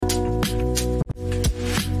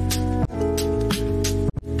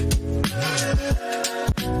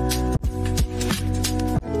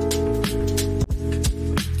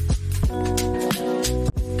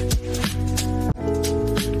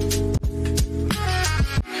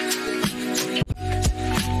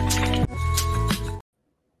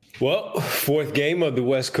Well, fourth game of the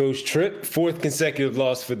West Coast trip, fourth consecutive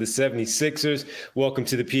loss for the 76ers. Welcome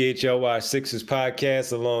to the PHLY Sixers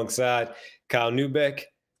podcast alongside Kyle Newbeck,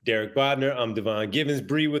 Derek Bodner. I'm Devon Givens.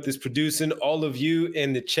 Bree with us producing, all of you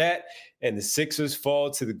in the chat. And the Sixers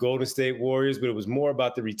fall to the Golden State Warriors, but it was more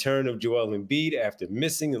about the return of Joel Embiid after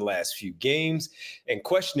missing the last few games and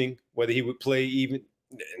questioning whether he would play even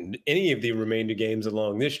any of the remainder games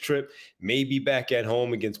along this trip. Maybe back at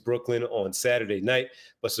home against Brooklyn on Saturday night.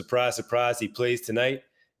 But surprise, surprise, he plays tonight.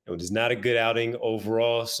 It was not a good outing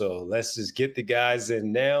overall. So let's just get the guys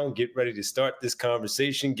in now, get ready to start this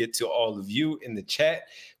conversation, get to all of you in the chat.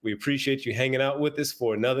 We appreciate you hanging out with us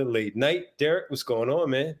for another late night. Derek, what's going on,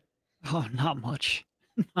 man? Oh, not much.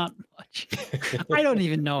 Not much. I don't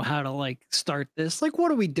even know how to start this.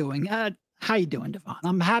 What are we doing? How you doing, Devon?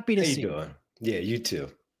 I'm happy to see you. How you doing? Yeah, you too.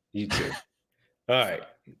 You too. All right.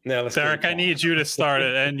 Now let's Derek, I need you to start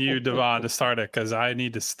it and you, Devon, to start it because I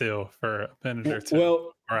need to steal for a minute or two.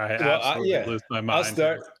 Well, or I absolutely lose my mind. I'll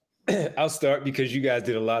start. I'll start because you guys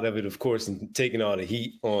did a lot of it, of course, and taking all the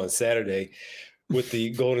heat on Saturday with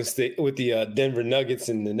the Golden State, with the Denver Nuggets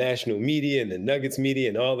and the national media and the Nuggets media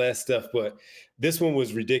and all that stuff. But this one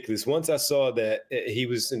was ridiculous. Once I saw that he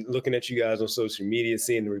was looking at you guys on social media,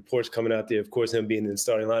 seeing the reports coming out there, of course, him being in the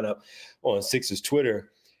starting lineup on Sixers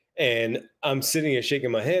Twitter. And I'm sitting here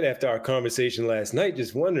shaking my head after our conversation last night,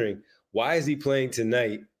 just wondering, why is he playing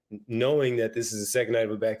tonight, knowing that this is the second night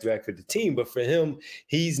of a back-to-back for the team? But for him,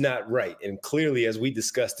 he's not right. And clearly, as we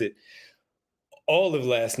discussed it all of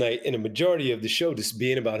last night and a majority of the show just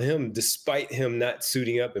being about him, despite him not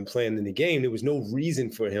suiting up and playing in the game, there was no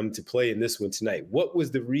reason for him to play in this one tonight. What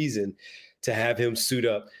was the reason to have him suit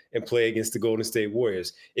up and play against the Golden State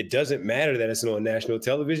Warriors? It doesn't matter that it's on national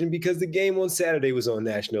television because the game on Saturday was on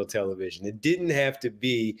national television. It didn't have to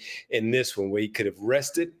be in this one where he could have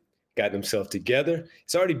rested, gotten himself together.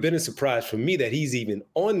 It's already been a surprise for me that he's even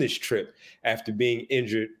on this trip after being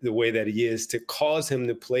injured the way that he is, to cause him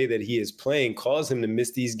to play that he is playing, cause him to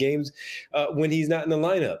miss these games when he's not in the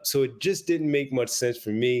lineup. So it just didn't make much sense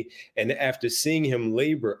for me. And after seeing him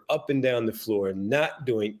labor up and down the floor, not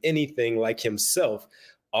doing anything like himself,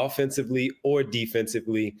 offensively or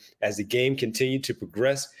defensively, as the game continued to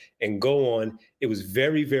progress and go on, it was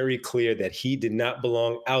very, very clear that he did not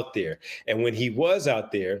belong out there. And when he was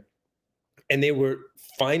out there, and they were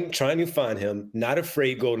trying to find him, not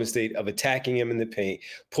afraid, Golden State, of attacking him in the paint,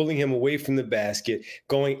 pulling him away from the basket,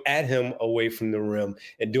 going at him away from the rim,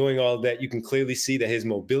 and doing all of that. You can clearly see that his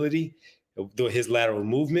mobility, his lateral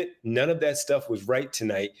movement, none of that stuff was right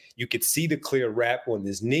tonight. You could see the clear wrap on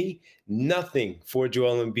his knee. Nothing for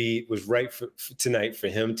Joel Embiid was right for tonight for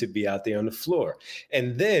him to be out there on the floor.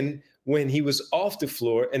 And then when he was off the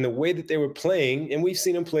floor and the way that they were playing, and we've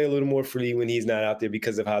seen him play a little more freely when he's not out there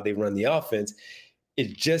because of how they run the offense,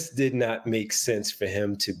 it just did not make sense for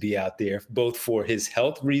him to be out there, both for his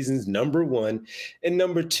health reasons, number one, and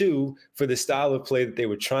number two, for the style of play that they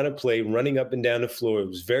were trying to play, running up and down the floor. It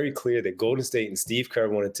was very clear that Golden State and Steve Kerr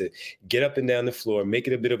wanted to get up and down the floor, make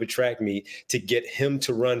it a bit of a track meet to get him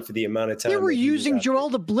to run for the amount of time. They were using Joel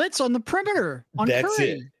to blitz on the perimeter on That's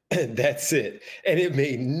Curry. it. That's it. And it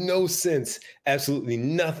made no sense, absolutely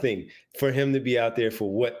nothing, for him to be out there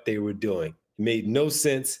for what they were doing. It made no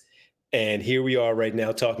sense. And here we are right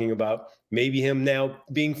now talking about maybe him now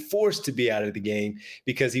being forced to be out of the game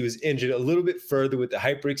because he was injured a little bit further with the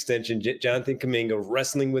hyperextension. Jonathan Kuminga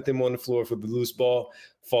wrestling with him on the floor for the loose ball,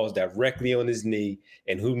 falls directly on his knee.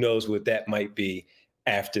 And who knows what that might be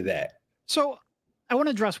after that. So I want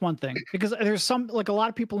to address one thing, because there's a lot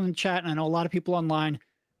of people in the chat, and I know a lot of people online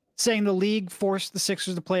saying the league forced the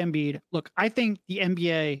Sixers to play Embiid. Look, I think the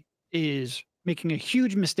NBA is making a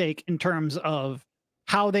huge mistake in terms of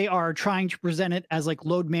how they are trying to present it as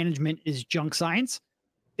load management is junk science.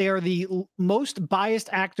 They are the most biased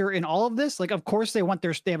actor in all of this. Of course, they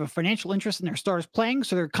have a financial interest in their stars playing,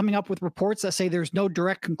 so they're coming up with reports that say there's no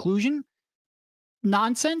direct conclusion.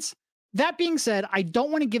 Nonsense. That being said, I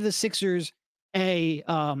don't want to give the Sixers an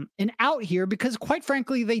out here because, quite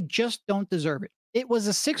frankly, they just don't deserve it. It was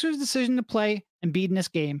a Sixers decision to play Embiid in this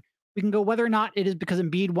game. We can go whether or not it is because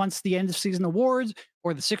Embiid wants the end of season awards,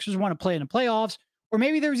 or the Sixers want to play in the playoffs, or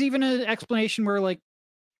maybe there's even an explanation where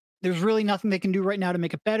there's really nothing they can do right now to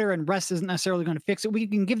make it better, and rest isn't necessarily going to fix it. We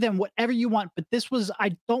can give them whatever you want, but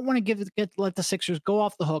I don't want to let the Sixers go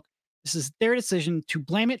off the hook. This is their decision. To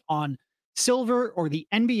blame it on Silver or the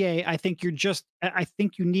NBA, I think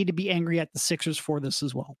you need to be angry at the Sixers for this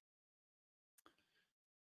as well.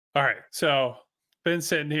 All right. So been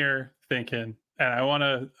sitting here thinking, and I want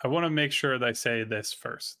to make sure that I say this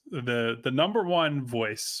first. The number one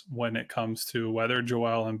voice when it comes to whether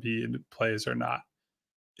Joel Embiid plays or not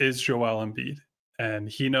is Joel Embiid, and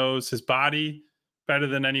he knows his body better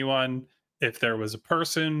than anyone. If there was a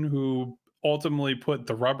person who ultimately put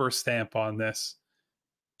the rubber stamp on this,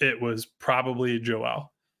 it was probably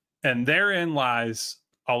Joel. And therein lies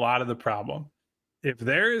a lot of the problem. If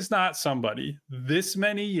there is not somebody this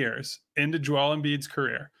many years into Joel Embiid's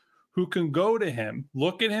career who can go to him,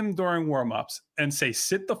 look at him during warmups, and say,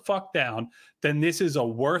 sit the fuck down, then this is a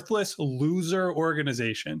worthless loser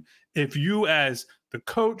organization. If you, as the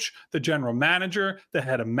coach, the general manager, the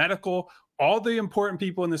head of medical, all the important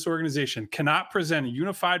people in this organization cannot present a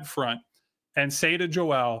unified front and say to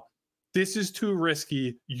Joel, this is too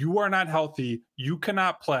risky. You are not healthy. You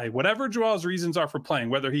cannot play. Whatever Joel's reasons are for playing,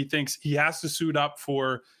 whether he thinks he has to suit up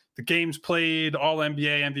for the games played, all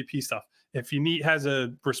NBA, MVP stuff. If he has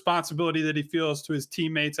a responsibility that he feels to his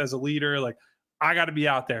teammates as a leader, like, I got to be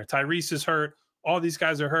out there. Tyrese is hurt. All these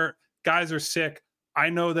guys are hurt. Guys are sick. I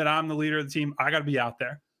know that I'm the leader of the team. I got to be out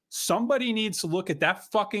there. Somebody needs to look at that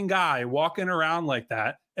fucking guy walking around like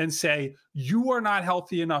that and say, you are not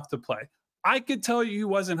healthy enough to play. I could tell you he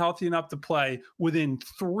wasn't healthy enough to play within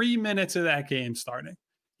 3 minutes of that game starting.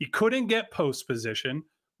 He couldn't get post position.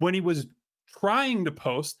 When he was trying to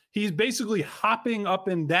post, he's basically hopping up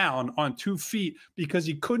and down on 2 feet because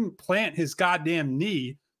he couldn't plant his goddamn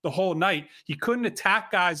knee the whole night. He couldn't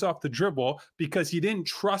attack guys off the dribble because he didn't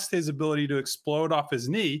trust his ability to explode off his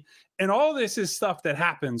knee. And all this is stuff that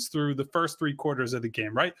happens through the first 3 quarters of the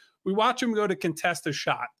game, right? We watch him go to contest a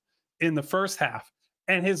shot in the first half,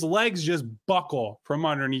 and his legs just buckle from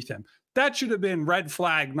underneath him. That should have been red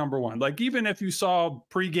flag number 1. Like, even if you saw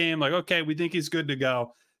pregame, like, okay, we think he's good to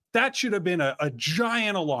go, that should have been a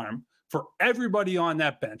giant alarm for everybody on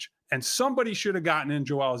that bench. And somebody should have gotten in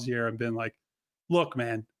Joel's ear and been like, look,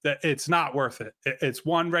 man, that it's not worth it. It's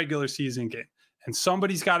one regular season game. And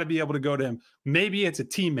somebody's got to be able to go to him. Maybe it's a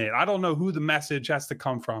teammate. I don't know who the message has to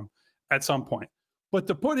come from at some point. But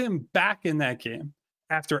to put him back in that game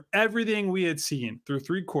after everything we had seen through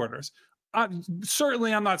 3 quarters,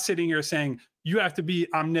 certainly I'm not sitting here saying you have to be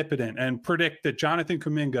omnipotent and predict that Jonathan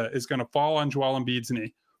Kuminga is going to fall on Joel Embiid's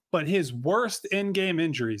knee. But his worst in-game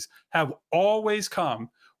injuries have always come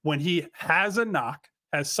when he has a knock,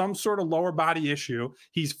 has some sort of lower body issue.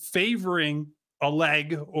 He's favoring a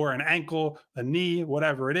leg or an ankle, a knee,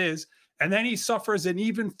 whatever it is. And then he suffers an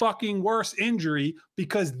even fucking worse injury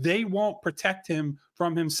because they won't protect him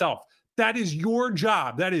from himself. That is your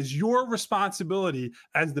job. That is your responsibility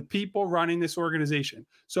as the people running this organization.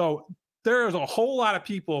 So there's a whole lot of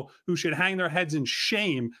people who should hang their heads in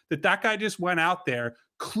shame that guy just went out there,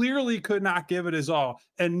 clearly could not give it his all,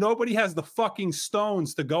 and nobody has the fucking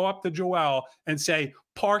stones to go up to Joel and say,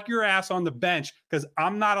 park your ass on the bench because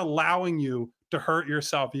I'm not allowing you to hurt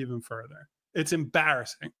yourself even further. It's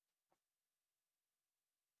embarrassing.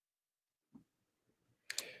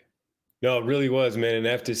 No, it really was, man. And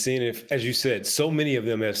after seeing it, as you said, so many of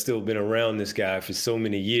them have still been around this guy for so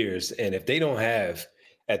many years. And if they don't have,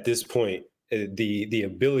 at this point, the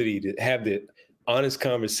ability to have the honest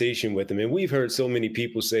conversation with him, and we've heard so many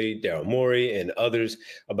people say, Daryl Morey and others,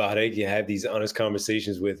 about how they can have these honest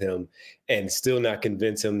conversations with him and still not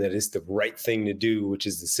convince him that it's the right thing to do, which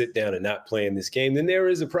is to sit down and not play in this game, then there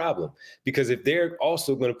is a problem. Because if they're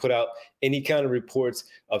also going to put out any kind of reports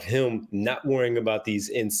of him not worrying about these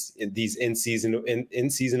in-season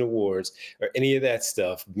awards or any of that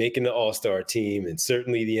stuff, making the All-Star team and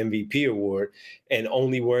certainly the MVP award, and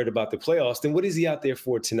only worried about the playoffs, then what is he out there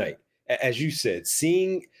for tonight? As you said,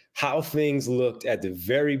 seeing how things looked at the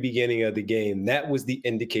very beginning of the game, that was the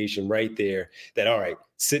indication right there that, all right,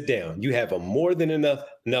 sit down. You have a more than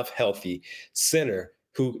enough healthy center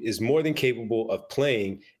who is more than capable of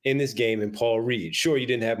playing in this game in Paul Reed. Sure, you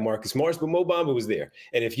didn't have Marcus Morris, but Mo Bamba was there.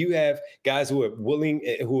 And if you have guys who are willing,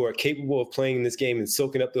 who are capable of playing in this game and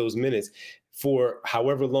soaking up those minutes for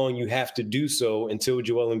however long you have to do so until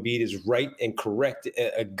Joel Embiid is right and correct,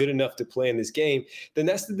 good enough to play in this game, then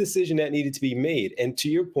that's the decision that needed to be made. And to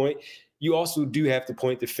your point, you also do have to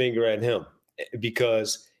point the finger at him,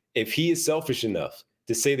 because if he is selfish enough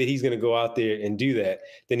to say that he's going to go out there and do that,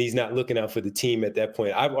 then he's not looking out for the team at that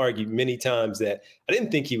point. I've argued many times that I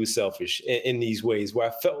didn't think he was selfish in these ways where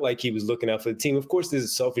I felt like he was looking out for the team. Of course, there's a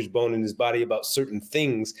selfish bone in his body about certain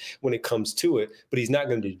things when it comes to it, but he's not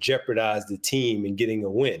going to jeopardize the team in getting a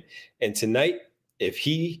win. And tonight, if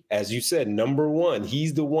he, as you said, number 1,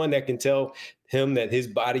 he's the one that can tell him that his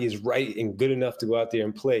body is right and good enough to go out there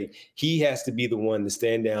and play. He has to be the one to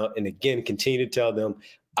stand down and, again, continue to tell them,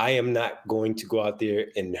 I am not going to go out there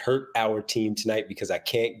and hurt our team tonight because I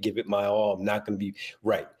can't give it my all. I'm not going to be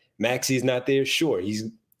right. Maxey's not there. Sure, he's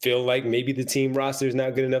feel like maybe the team roster is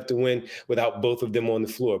not good enough to win without both of them on the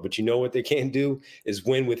floor. But you know what they can do is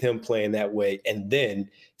win with him playing that way. And then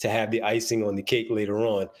to have the icing on the cake later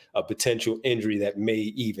on, a potential injury that may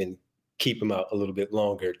even keep him out a little bit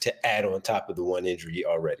longer to add on top of the one injury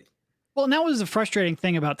already. Well, and that was the frustrating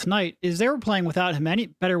thing about tonight is they were playing without him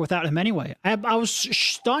better without him anyway. I was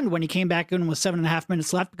stunned when he came back in with 7.5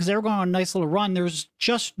 minutes left because they were going on a nice little run. There's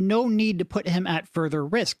just no need to put him at further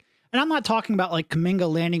risk. And I'm not talking about like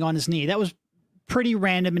Kuminga landing on his knee. That was pretty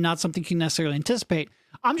random and not something you can necessarily anticipate.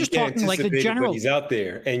 I'm just talking like the general. He's out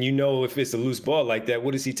there, and if it's a loose ball like that,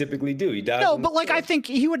 what does he typically do? He dives. No, but like I think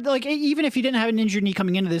he would like even if he didn't have an injured knee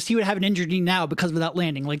coming into this, he would have an injured knee now because of that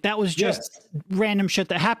landing. Like that was just random shit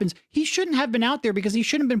that happens. He shouldn't have been out there because he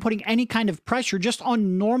shouldn't have been putting any kind of pressure just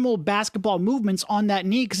on normal basketball movements on that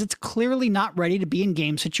knee because it's clearly not ready to be in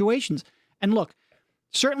game situations. And look,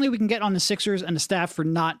 certainly we can get on the Sixers and the staff for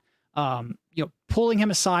not pulling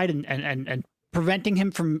him aside and preventing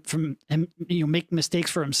him from him making mistakes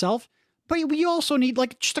for himself. But we also need,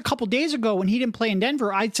 like, just a couple days ago when he didn't play in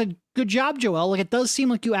Denver, I said, good job, Joel. Like, it does seem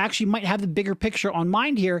like you actually might have the bigger picture on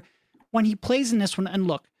mind here when he plays in this one. And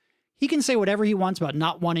look, he can say whatever he wants about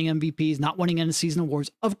not wanting MVPs, not wanting end of season awards.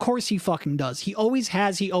 Of course he fucking does. He always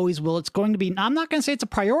has. He always will. It's going to be, I'm not going to say it's a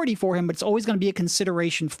priority for him, but it's always going to be a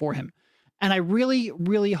consideration for him. And I really,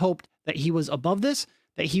 really hoped that he was above this,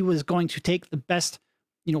 that he was going to take the best,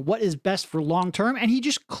 what is best for long term. And he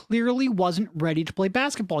just clearly wasn't ready to play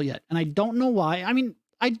basketball yet. And I don't know why. I mean,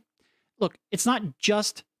 look, it's not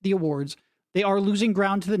just the awards. They are losing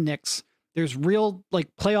ground to the Knicks. There's real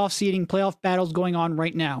playoff seeding, playoff battles going on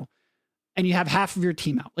right now. And you have half of your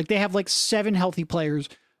team out. Like they have 7 healthy players.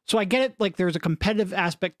 So I get it. Like there's a competitive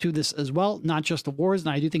aspect to this as well, not just awards.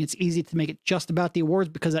 And I do think it's easy to make it just about the awards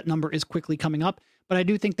because that number is quickly coming up. But I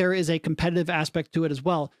do think there is a competitive aspect to it as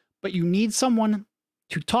well. But you need someone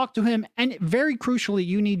to talk to him. And very crucially,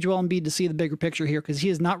 you need Joel Embiid to see the bigger picture here because he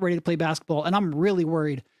is not ready to play basketball. And I'm really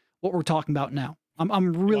worried what we're talking about now.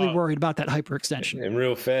 I'm really worried about that hyperextension. And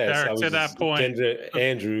real fast, Derek, to that point, Kendra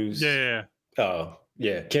Andrews.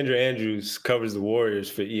 Kendra Andrews covers the Warriors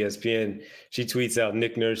for ESPN. She tweets out,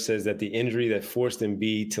 Nick Nurse says that the injury that forced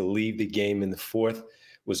Embiid to leave the game in the fourth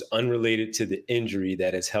was unrelated to the injury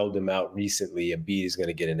that has held him out recently. Embiid is going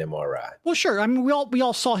to get an MRI. Well, sure. I mean, we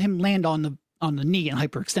all saw him land on the knee and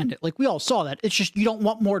hyperextend it. Like we all saw that. It's just you don't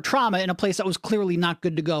want more trauma in a place that was clearly not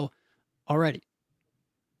good to go already.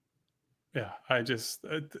 Yeah,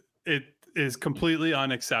 it is completely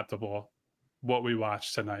unacceptable what we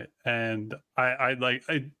watched tonight. And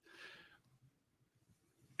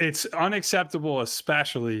it's unacceptable,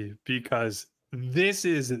 especially because this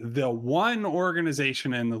is the one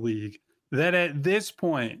organization in the league that at this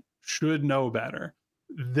point should know better.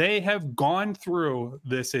 They have gone through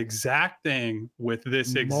this exact thing with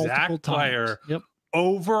this exact player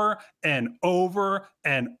over and over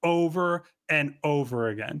and over and over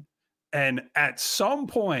again. And at some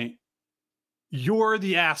point, you're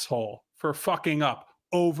the asshole for fucking up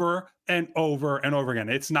over and over and over again.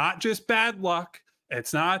 It's not just bad luck.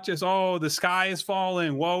 It's not just, the sky is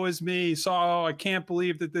falling. Woe is me. I can't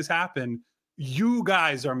believe that this happened. You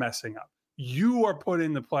guys are messing up. You are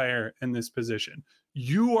putting the player in this position.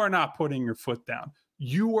 You are not putting your foot down.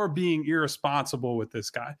 You are being irresponsible with this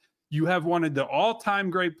guy. You have one of the all-time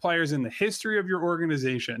great players in the history of your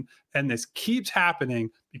organization, and this keeps happening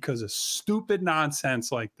because of stupid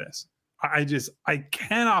nonsense like this. I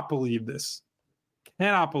cannot believe this.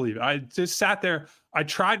 Cannot believe it. I just sat there. I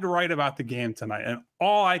tried to write about the game tonight, and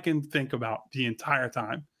all I can think about the entire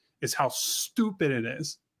time is how stupid it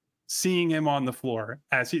is seeing him on the floor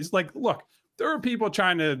as he's like, look, there are people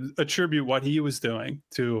trying to attribute what he was doing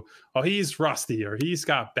to, he's rusty or he's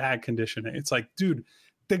got bad conditioning. It's like, dude,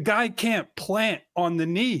 the guy can't plant on the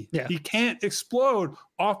knee. Yeah. He can't explode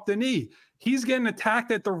off the knee. He's getting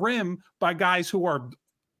attacked at the rim by guys who are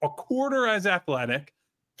a quarter as athletic,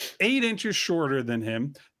 8 inches shorter than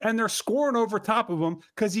him, and they're scoring over top of him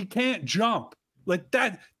because he can't jump. Like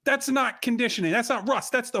that's not conditioning. That's not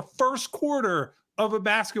rust. That's the first quarter of a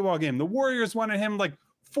basketball game. The Warriors went at him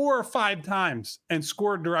 4 or 5 times and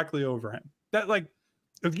scored directly over him. That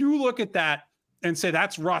if you look at that and say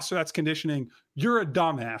that's rust or that's conditioning, you're a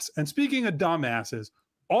dumbass. And speaking of dumbasses,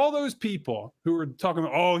 all those people who were talking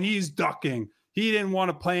about, he's ducking, he didn't want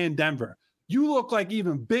to play in Denver. You look like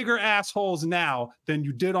even bigger assholes now than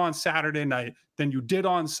you did on Saturday night, than you did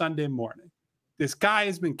on Sunday morning. This guy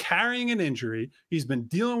has been carrying an injury. He's been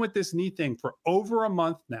dealing with this knee thing for over a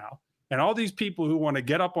month now. And all these people who want to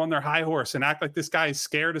get up on their high horse and act like this guy is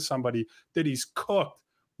scared of somebody that he's cooked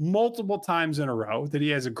multiple times in a row, that he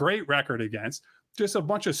has a great record against, just a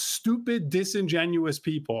bunch of stupid, disingenuous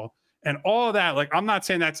people. And all of that, like, I'm not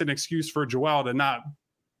saying that's an excuse for Joel to not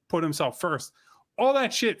put himself first. All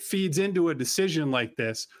that shit feeds into a decision like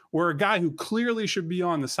this, where a guy who clearly should be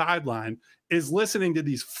on the sideline is listening to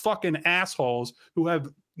these fucking assholes who have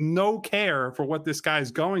no care for what this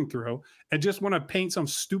guy's going through and just want to paint some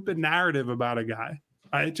stupid narrative about a guy.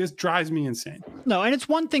 It just drives me insane. No, and it's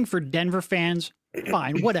one thing for Denver fans.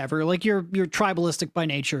 Fine, whatever. Like, you're tribalistic by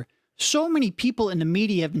nature. So many people in the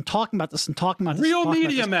media have been talking about this and talking about this. Real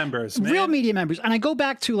media members, man. Real media members. And I go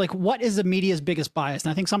back to, like, what is the media's biggest bias?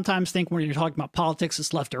 And I think sometimes when you're talking about politics,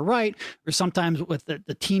 it's left or right, or sometimes with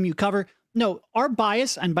the team you cover. No, our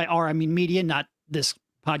bias, and by our, I mean media, not this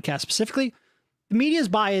podcast specifically, the media's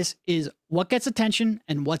bias is what gets attention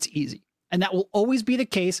and what's easy. And that will always be the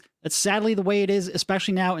case. That's sadly the way it is,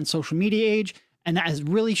 especially now in social media age. And that has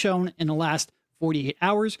really shown in the last 48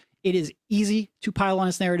 hours. It is easy to pile on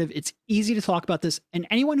this narrative. It's easy to talk about this. And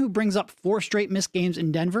anyone who brings up 4 straight missed games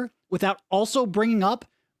in Denver without also bringing up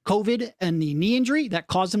COVID and the knee injury that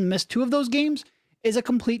caused them to miss 2 of those games is a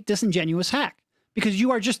complete disingenuous hack, because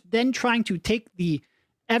you are just then trying to take the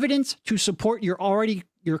evidence to support your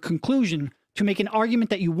conclusion to make an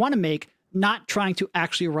argument that you want to make, not trying to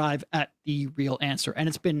actually arrive at the real answer. And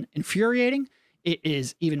it's been infuriating. It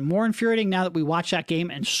is even more infuriating now that we watched that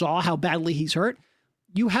game and saw how badly he's hurt.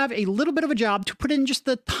 You have a little bit of a job to put in just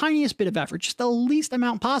the tiniest bit of effort, just the least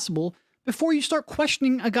amount possible, before you start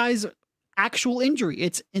questioning a guy's actual injury.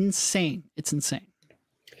 It's insane. It's insane.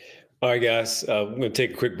 All right, guys, we're going to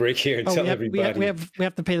take a quick break here and tell everybody. We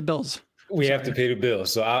have to pay the bills. We have to pay the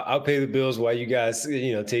bills. So I'll pay the bills while you guys, take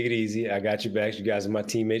it easy. I got your backs. You guys are my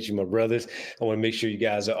teammates. You're my brothers. I want to make sure you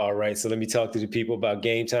guys are all right. So let me talk to the people about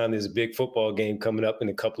Game Time. There's a big football game coming up in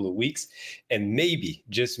a couple of weeks. And maybe,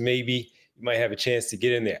 just maybe, you might have a chance to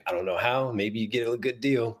get in there. I don't know how. Maybe you get a good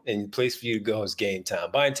deal, and the place for you to go is Game Time.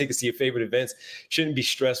 Buying tickets to your favorite events shouldn't be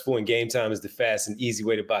stressful, and Game Time is the fast and easy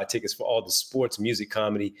way to buy tickets for all the sports, music,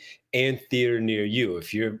 comedy, and theater near you.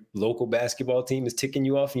 If your local basketball team is ticking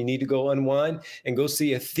you off and you need to go unwind and go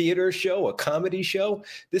see a theater show, a comedy show,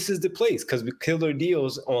 this is the place, because with killer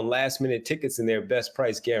deals on last-minute tickets and their best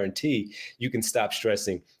price guarantee, you can stop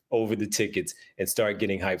stressing over the tickets and start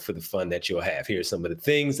getting hyped for the fun that you'll have. Here are some of the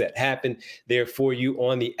things that happen there for you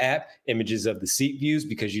on the app. Images of the seat views,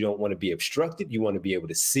 because you don't want to be obstructed. You want to be able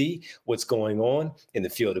to see what's going on in the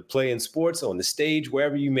field of play in sports, on the stage,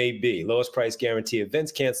 wherever you may be. Lowest price guarantee,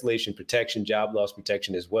 events cancellation protection, job loss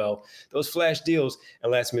protection as well. Those flash deals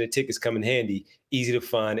and last minute tickets come in handy. Easy to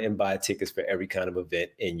find and buy tickets for every kind of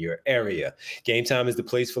event in your area. Game Time is the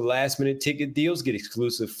place for last minute ticket deals. Get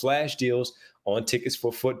exclusive flash deals on tickets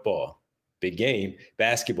for football, big game,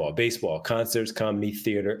 basketball, baseball, concerts, comedy,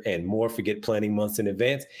 theater, and more. Forget planning months in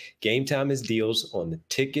advance. Game Time is deals on the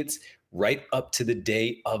tickets right up to the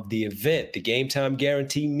day of the event. The Game Time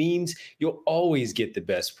guarantee means you'll always get the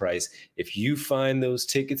best price. If you find those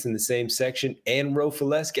tickets in the same section and row for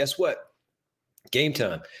less, guess what? Game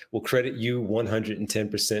Time will credit you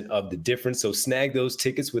 110% of the difference. So snag those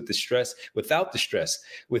tickets without the stress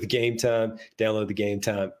with Game Time. Download the Game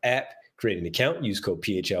Time app. Create an account, use code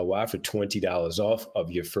PHLY for $20 off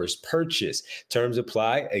of your first purchase. Terms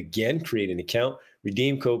apply. Again, create an account,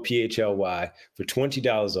 redeem code PHLY for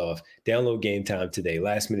 $20 off. Download Game Time today.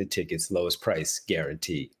 Last minute tickets, lowest price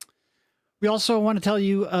guaranteed. We also want to tell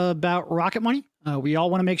you about Rocket Money. We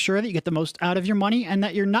all want to make sure that you get the most out of your money and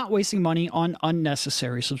that you're not wasting money on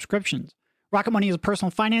unnecessary subscriptions. Rocket Money is a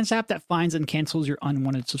personal finance app that finds and cancels your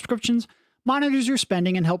unwanted subscriptions, monitors your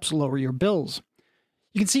spending, and helps lower your bills.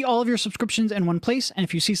 You can see all of your subscriptions in one place, and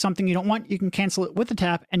if you see something you don't want, you can cancel it with a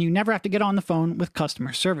tap, and you never have to get on the phone with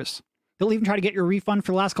customer service. They'll even try to get your refund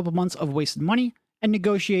for the last couple of months of wasted money and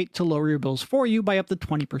negotiate to lower your bills for you by up to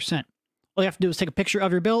 20%. All you have to do is take a picture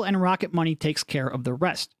of your bill, and Rocket Money takes care of the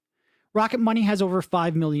rest. Rocket Money has over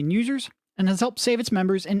 5 million users and has helped save its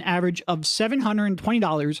members an average of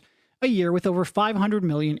 $720 a year with over 500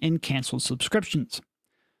 million in canceled subscriptions.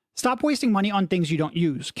 Stop wasting money on things you don't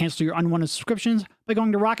use. Cancel your unwanted subscriptions by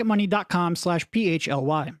going to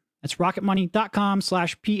rocketmoney.com/PHLY. That's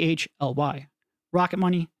rocketmoney.com/PHLY.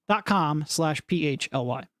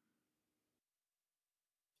 rocketmoney.com/PHLY.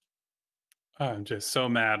 I'm just so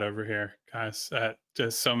mad over here, guys, at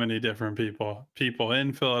just so many different people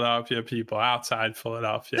in Philadelphia, people outside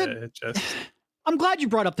Philadelphia. I'm glad you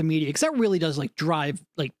brought up the media, because that really does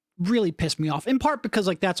really piss me off, in part because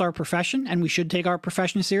that's our profession and we should take our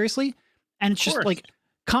profession seriously. And it's just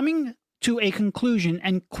coming to a conclusion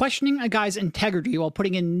and questioning a guy's integrity while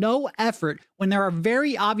putting in no effort when there are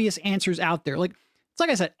very obvious answers out there. Like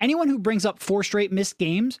I said, anyone who brings up 4 straight missed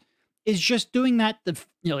games is just doing that,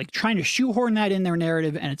 like trying to shoehorn that in their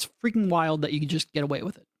narrative, and it's freaking wild that you can just get away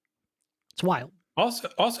with it. It's wild.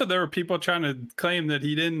 Also, there were people trying to claim that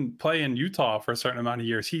he didn't play in Utah for a certain amount of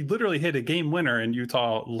years. He literally hit a game winner in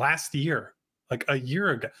Utah last year, like a year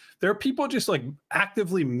ago. There are people just like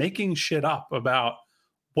actively making shit up about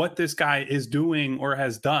what this guy is doing or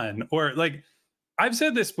has done. Or like, I've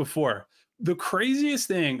said this before. The craziest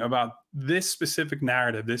thing about this specific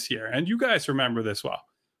narrative this year, and you guys remember this well,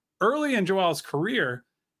 early in Joel's career,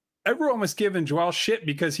 everyone was giving Joel shit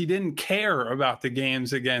because he didn't care about the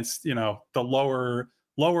games against, you know, the lower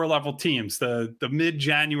level teams, the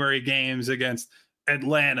mid-January games against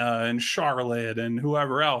Atlanta and Charlotte and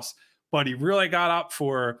whoever else. But he really got up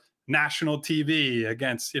for national TV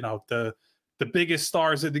against, you know, the biggest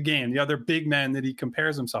stars of the game, the other big men that he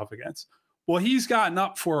compares himself against. Well, he's gotten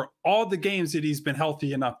up for all the games that he's been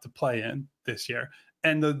healthy enough to play in this year.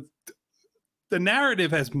 And the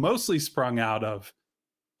narrative has mostly sprung out of,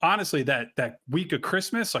 honestly, that week of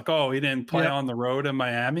Christmas, like, oh, he didn't play on the road in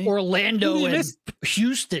Miami. Orlando and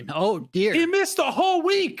Houston. Oh, dear. He missed the whole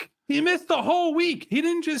week. He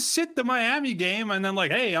didn't just sit the Miami game and then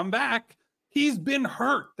like, hey, I'm back. He's been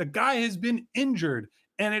hurt. The guy has been injured,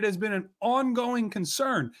 and it has been an ongoing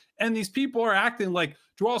concern. And these people are acting like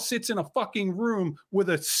Joel sits in a fucking room with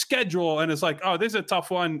a schedule and is like, oh, this is a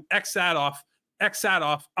tough one. X that off.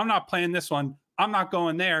 I'm not playing this one. I'm not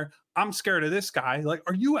going there. I'm scared of this guy. Like,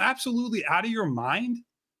 are you absolutely out of your mind?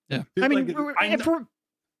 Yeah. I mean, no,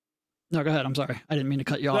 go ahead. I'm sorry. I didn't mean to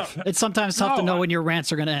cut you off. It's sometimes tough to know when your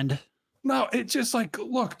rants are going to end. No, it's just like,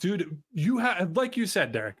 look, dude, you have, like you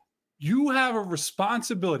said, Derek, you have a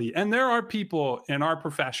responsibility. And there are people in our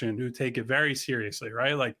profession who take it very seriously,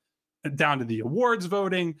 right? Like down to the awards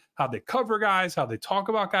voting, how they cover guys, how they talk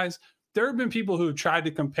about guys. There have been people who have tried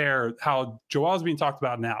to compare how Joel's being talked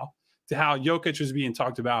about now to how Jokic was being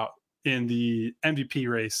talked about in the MVP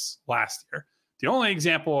race last year. The only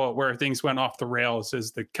example where things went off the rails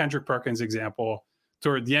is the Kendrick Perkins example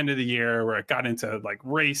toward the end of the year, where it got into like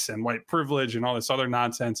race and white privilege and all this other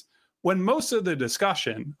nonsense, when most of the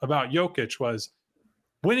discussion about Jokic was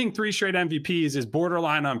winning 3 straight MVPs is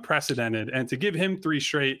borderline unprecedented. And to give him 3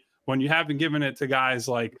 straight when you haven't given it to guys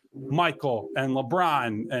like Michael and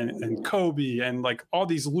LeBron and Kobe and like all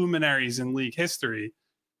these luminaries in league history,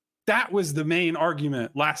 that was the main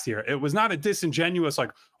argument last year. It was not a disingenuous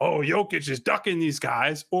like, oh, Jokic is ducking these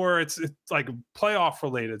guys, or it's like playoff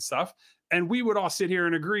related stuff. And we would all sit here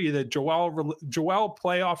and agree that Joel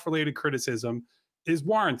playoff related criticism is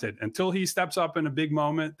warranted until he steps up in a big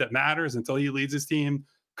moment that matters, until he leads his team,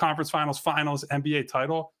 conference finals, NBA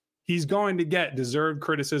title. He's going to get deserved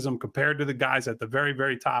criticism compared to the guys at the very,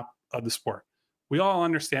 very top of the sport. We all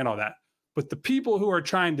understand all that. But the people who are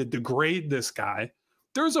trying to degrade this guy,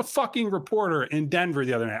 there's a fucking reporter in Denver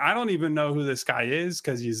the other night. I don't even know who this guy is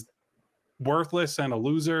because he's worthless and a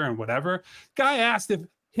loser and whatever. Guy asked if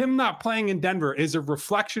him not playing in Denver is a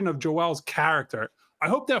reflection of Joel's character. I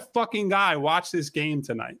hope that fucking guy watched this game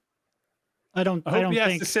tonight. I hope he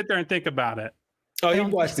has to sit there and think about it. Oh, he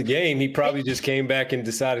watched the game. He probably just came back and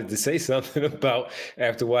decided to say something about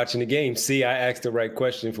after watching the game. See, I asked the right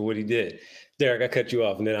question for what he did. Derek, I cut you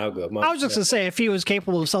off, and then I'll go. I was just going to say, if he was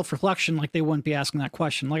capable of self-reflection, like they wouldn't be asking that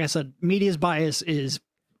question. Like I said, media's bias is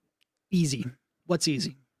easy. What's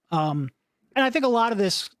easy? And I think a lot of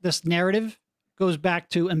this narrative goes back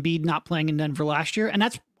to Embiid not playing in Denver last year, and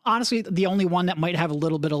that's honestly the only one that might have a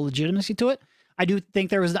little bit of legitimacy to it. I do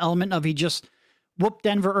think there was an element of he just whooped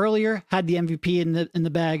Denver earlier, had the MVP in the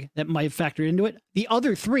bag that might have factored into it. The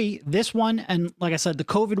other 3, this one, and like I said, the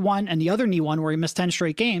COVID one and the other knee one where he missed 10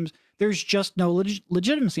 straight games, there's just no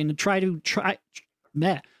legitimacy. And to try to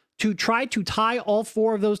tie all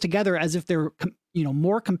 4 of those together as if they're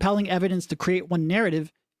more compelling evidence to create one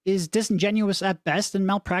narrative is disingenuous at best and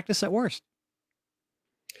malpractice at worst.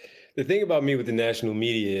 The thing about me with the national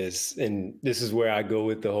media is, and this is where I go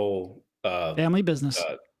with the whole family business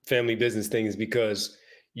thing, is because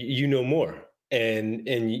you know more and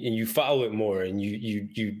you follow it more and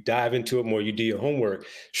you dive into it more. You do your homework.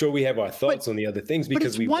 Sure, we have our thoughts on the other things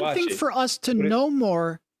because we watch it. One thing for us to know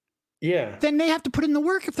more. Yeah. Then they have to put in the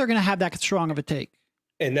work if they're going to have that strong of a take.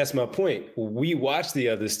 And that's my point. We watch the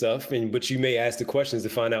other stuff, but you may ask the questions to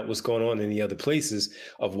find out what's going on in the other places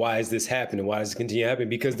of why is this happening? Why does it continue happening?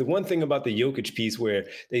 Because the one thing about the Jokic piece where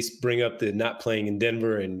they bring up the not playing in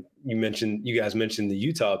Denver, and you guys mentioned the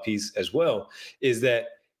Utah piece as well, is that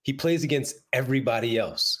he plays against everybody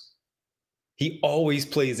else. He always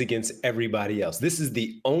plays against everybody else. This is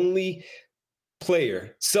the only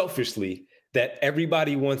player, selfishly, that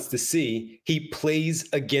everybody wants to see, he plays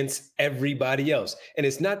against everybody else. And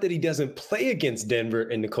it's not that he doesn't play against Denver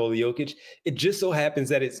and Nikola Jokic. It just so happens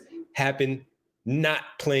that it's happened not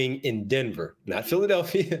playing in Denver, not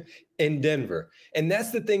Philadelphia, in Denver. And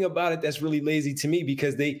that's the thing about it that's really lazy to me,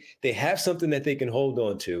 because they have something that they can hold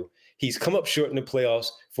on to. He's come up short in the playoffs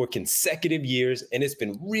for consecutive years, and it's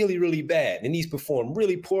been really, really bad. And he's performed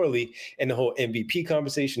really poorly in the whole MVP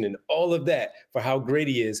conversation and all of that for how great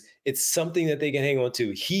he is. It's something that they can hang on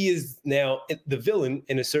to. He is now the villain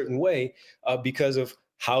in a certain way because of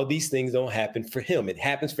how these things don't happen for him. It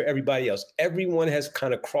happens for everybody else. Everyone has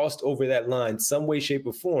kind of crossed over that line some way, shape,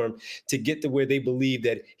 or form to get to where they believe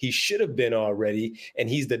that he should have been already. And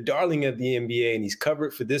he's the darling of the NBA, and he's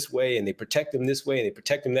covered for this way, and they protect him this way, and they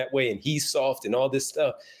protect him that way, and he's soft and all this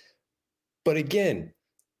stuff. But again,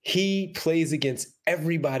 he plays against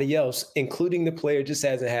everybody else, including the player. It just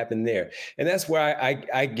hasn't happened there. And that's where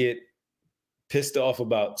I get pissed off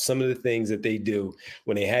about some of the things that they do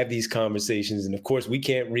when they have these conversations. And of course, we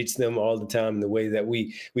can't reach them all the time in the way that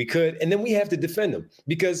we could. And then we have to defend them,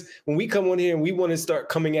 because when we come on here and we want to start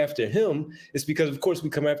coming after him, it's because, of course, we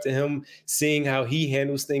come after him seeing how he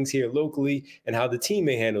handles things here locally and how the team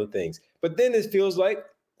may handle things. But then it feels like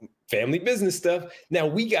family business stuff. Now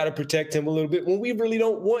we got to protect him a little bit when we really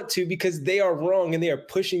don't want to, because they are wrong and they are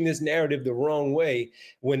pushing this narrative the wrong way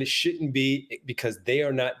when it shouldn't be, because they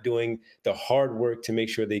are not doing the hard work to make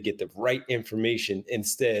sure they get the right information.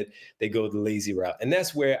 Instead, they go the lazy route. And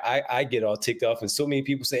that's where I get all ticked off. And so many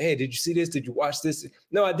people say, hey, did you see this? Did you watch this?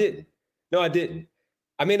 No, I didn't.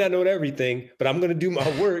 I may not know everything, but I'm going to do my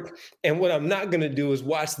work. And what I'm not going to do is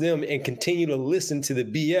watch them and continue to listen to the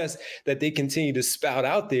BS that they continue to spout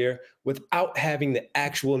out there without having the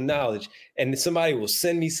actual knowledge. And somebody will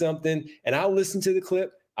send me something and I'll listen to the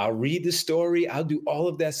clip. I'll read the story. I'll do all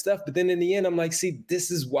of that stuff. But then in the end, I'm like, see,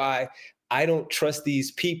 this is why I don't trust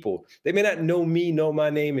these people. They may not know me, know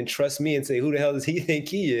my name, and trust me and say, who the hell does he think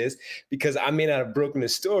he is? Because I may not have broken the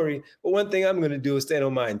story. But one thing I'm going to do is stand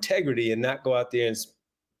on my integrity and not go out there and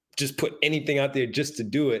just put anything out there just to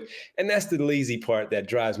do it. And that's the lazy part that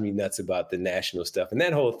drives me nuts about the national stuff. And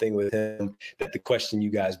that whole thing with him, that the question you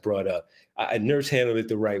guys brought up, Nurse handled it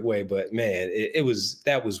the right way, but man,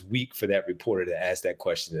 that was weak for that reporter to ask that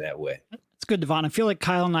question in that way. It's good, Devon. I feel like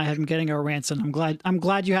Kyle and I have been getting our rants, and I'm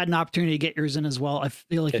glad you had an opportunity to get yours in as well. I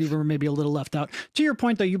feel like you were maybe a little left out. To your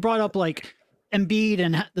point, though, you brought up like Embiid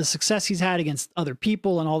and the success he's had against other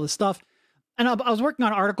people and all this stuff. And I was working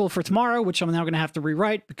on an article for tomorrow, which I'm now going to have to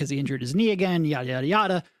rewrite because he injured his knee again, yada, yada,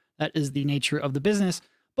 yada. That is the nature of the business.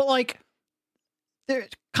 But like, the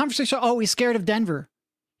conversation, oh, he's scared of Denver.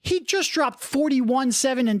 He just dropped 41,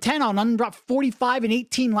 7, and 10 on them, dropped 45 and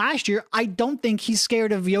 18 last year. I don't think he's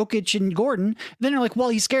scared of Jokic and Gordon. Then they're like, well,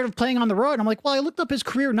 he's scared of playing on the road. I'm like, well, I looked up his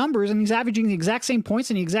career numbers and he's averaging the exact same points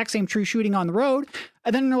and the exact same true shooting on the road.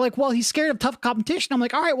 And then they're like, well, he's scared of tough competition. I'm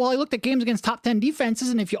like, all right, well, I looked at games against top 10 defenses.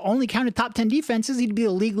 And if you only counted top 10 defenses, he'd be the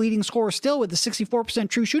league leading scorer still with a 64%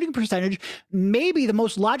 true shooting percentage. Maybe the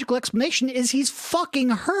most logical explanation is he's fucking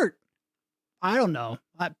hurt. I don't know.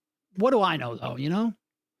 What do I know though, you know?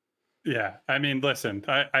 Yeah, I mean, listen,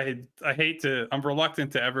 I hate to, I'm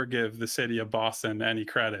reluctant to ever give the city of Boston any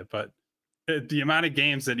credit, but the amount of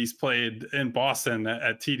games that he's played in Boston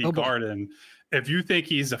at TD Garden, if you think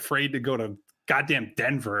he's afraid to go to goddamn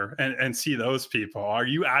Denver and see those people, are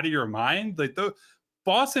you out of your mind? Like, the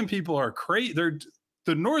Boston people are crazy. They're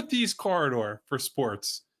the Northeast corridor for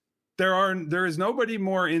sports. There is nobody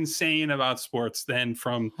more insane about sports than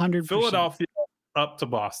from 100%. Philadelphia up to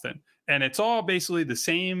Boston. And it's all basically the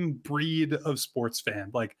same breed of sports fan,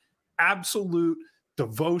 like absolute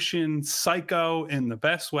devotion, psycho in the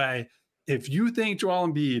best way. If you think Joel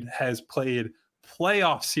Embiid has played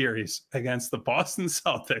playoff series against the Boston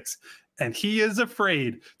Celtics and he is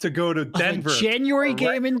afraid to go to Denver, January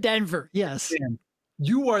game in Denver, yes,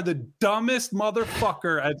 you are the dumbest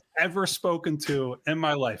motherfucker I've ever spoken to in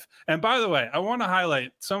my life. And by the way, I want to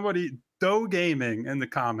highlight somebody, Doe Gaming, in the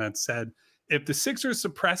comments said, if the Sixers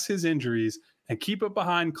suppress his injuries and keep it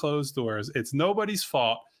behind closed doors, it's nobody's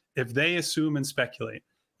fault if they assume and speculate.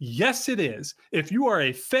 Yes, it is. If you are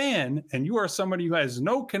a fan and you are somebody who has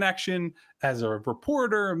no connection as a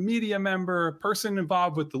reporter, a media member, a person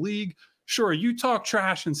involved with the league, sure, you talk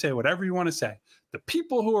trash and say whatever you want to say. The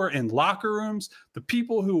people who are in locker rooms, the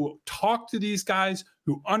people who talk to these guys,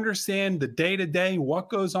 who understand the day-to-day, what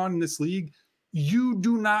goes on in this league, you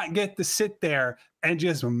do not get to sit there and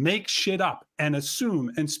just make shit up and assume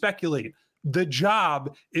and speculate. The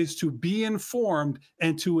job is to be informed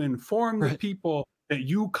and to inform the people that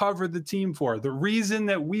you covered the team for. The reason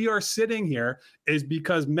that we are sitting here is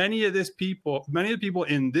because many of the people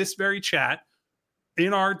in this very chat,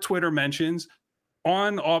 in our Twitter mentions,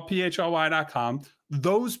 on allphly.com,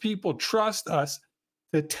 those people trust us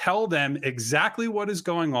to tell them exactly what is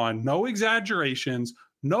going on. No exaggerations,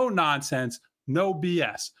 no nonsense, no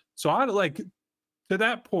BS. So I like, to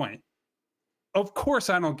that point, of course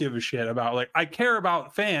I don't give a shit about, like, I care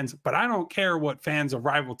about fans, but I don't care what fans of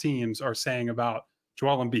rival teams are saying about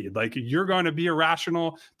Joel Embiid. Like, you're going to be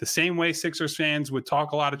irrational the same way Sixers fans would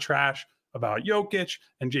talk a lot of trash about Jokic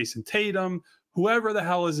and Jason Tatum, whoever the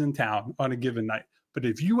hell is in town on a given night. But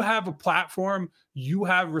if you have a platform, you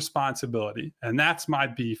have responsibility. And that's my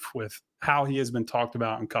beef with how he has been talked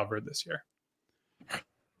about and covered this year.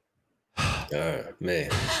 Man.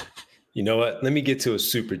 You know what? Let me get to a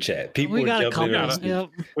super chat. People we got are jumping in. in.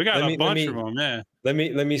 We got a bunch of them, man. Let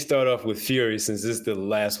me start off with Furious, since this is the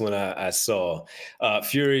last one I saw.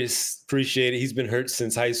 Furious, appreciate it. He's been hurt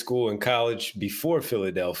since high school and college before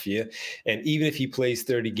Philadelphia. And even if he plays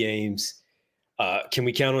 30 games, can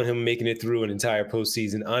we count on him making it through an entire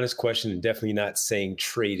postseason? Honest question, and definitely not saying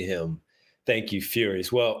trade him. Thank you,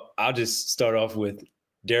 Furious. Well, I'll just start off with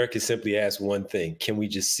Derek has simply asked one thing. Can we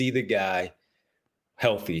just see the guy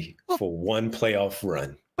healthy for one playoff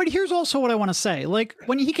run? But here's also what I want to say. Like,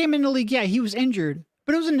 when he came into the league, yeah, he was injured,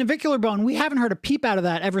 but it was a navicular bone. We haven't heard a peep out of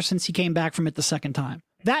that ever since he came back from it the second time.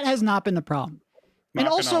 That has not been the problem. And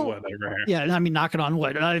also, yeah, I mean, knocking on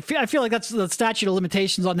wood. I feel like that's the statute of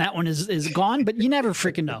limitations on that one is gone, but you never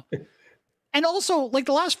freaking know. And also, like,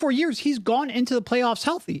 the last 4 years, he's gone into the playoffs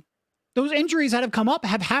healthy. Those injuries that have come up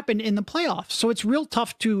have happened in the playoffs. So it's real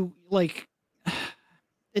tough to, like,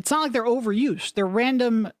 it's not like they're overused. They're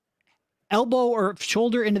random elbow or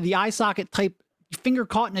shoulder into the eye socket type, finger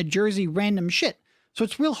caught in a jersey, random shit. So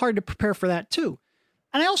it's real hard to prepare for that too.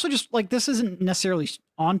 And I also just, like, this isn't necessarily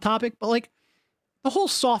on topic, but, like, the whole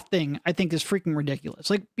soft thing I think is freaking ridiculous.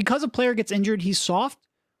 Like, because a player gets injured, he's soft.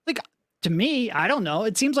 Like, to me, I don't know.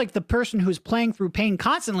 It seems like the person who's playing through pain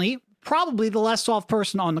constantly, probably the less soft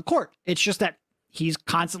person on the court. It's just that he's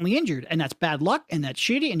constantly injured, and that's bad luck, and that's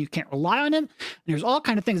shitty, and you can't rely on him. And there's all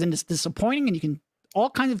kinds of things, and it's disappointing, and you can, all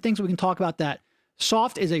kinds of things we can talk about that.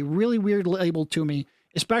 Soft is a really weird label to me,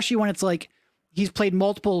 especially when it's like he's played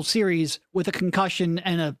multiple series with a concussion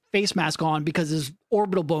and a face mask on because his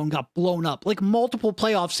orbital bone got blown up. Like, multiple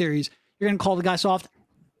playoff series, you're going to call the guy soft?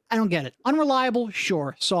 I don't get it. Unreliable,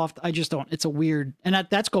 sure. Soft, I just don't. It's a weird, and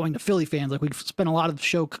that's going to Philly fans. Like, we've spent a lot of the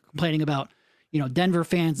show complaining about, you know, Denver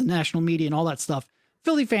fans and national media and all that stuff.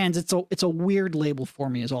 Philly fans, it's a weird label for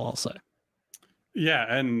me, is all I'll say.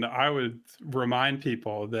 Yeah, and I would remind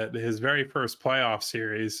people that his very first playoff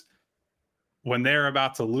series, when they're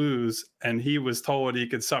about to lose and he was told he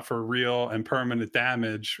could suffer real and permanent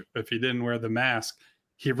damage if he didn't wear the mask,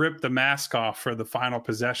 he ripped the mask off for the final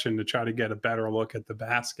possession to try to get a better look at the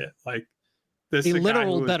basket. Like, this a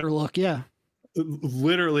literal better look, yeah.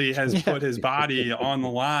 Literally has put his body on the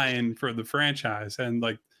line for the franchise. And,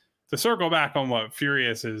 like, to circle back on what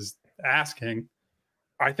Furious is asking,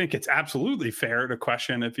 I think it's absolutely fair to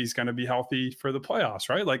question if he's going to be healthy for the playoffs,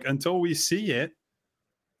 right? Like, until we see it,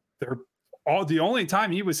 the only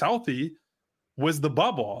time he was healthy was the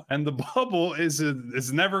bubble, and the bubble is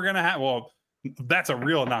never going to happen. Well, that's a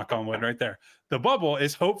real knock on wood right there. The bubble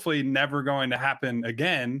is hopefully never going to happen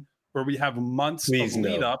again, where we have months of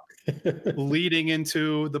lead up leading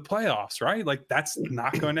into the playoffs, right? Like, that's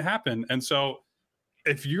not going to happen. And so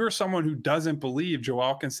if you're someone who doesn't believe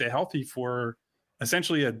Joel can stay healthy for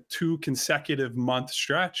essentially a 2 consecutive month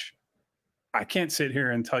stretch, I can't sit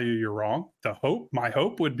here and tell you you're wrong. My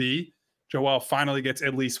hope would be Joel finally gets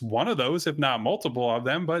at least one of those, if not multiple of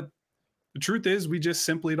them. But the truth is, we just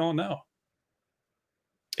simply don't know.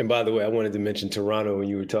 And by the way, I wanted to mention Toronto when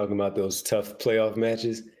you were talking about those tough playoff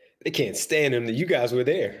matches. They can't stand him. You guys were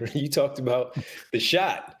there. You talked about the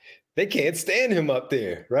shot. They can't stand him up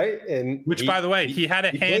there, right? And by the way, he had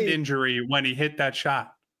a hand injury when he hit that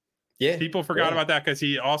shot. Yeah, people forgot about that because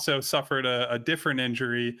he also suffered a different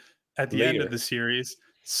injury at the end of the series,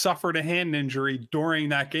 suffered a hand injury during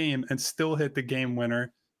that game, and still hit the game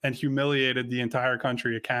winner and humiliated the entire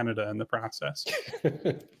country of Canada in the process.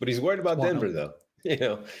 But he's worried about Denver, though. You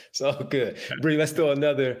know, it's all good. Bree, let's throw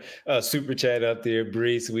another super chat up there,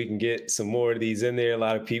 Bree, so we can get some more of these in there. A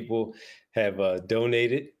lot of people have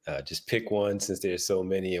donated. Just pick one since there's so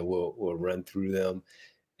many, and we'll run through them.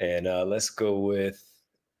 And let's go with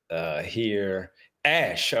here,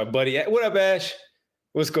 Ash, our buddy. What up, Ash?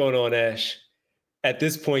 What's going on, Ash? At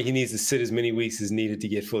this point, he needs to sit as many weeks as needed to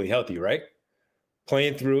get fully healthy, right?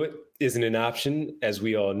 Playing through it isn't an option, as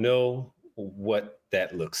we all know. What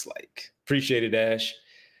that looks like. Appreciate it, Ash.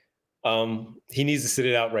 He needs to sit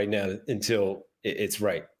it out right now until it's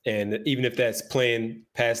right. And even if that's playing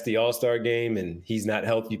past the All-Star game and he's not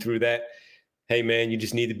healthy through that, hey, man, you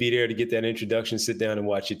just need to be there to get that introduction, sit down and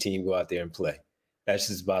watch your team go out there and play. That's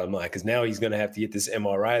just the bottom line. Because now he's going to have to get this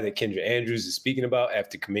MRI that Kendra Andrews is speaking about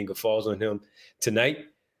after Kuminga falls on him tonight.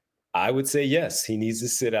 I would say yes, he needs to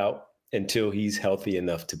sit out until he's healthy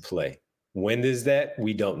enough to play. When is that?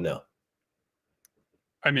 We don't know.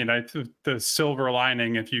 I mean, the silver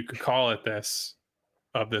lining, if you could call it this,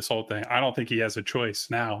 of this whole thing, I don't think he has a choice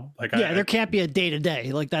now. Like, yeah, there can't be a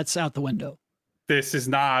day-to-day. Like, that's out the window. This is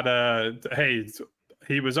not hey,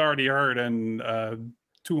 he was already hurt and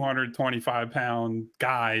 225-pound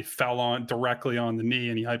guy fell directly on the knee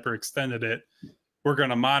and he hyperextended it. We're going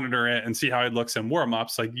to monitor it and see how he looks in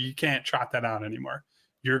warm-ups. Like, you can't trot that out anymore.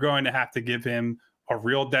 You're going to have to give him a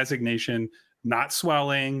real designation, not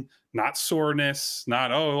swelling, not soreness,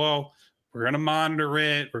 not, oh, well, we're going to monitor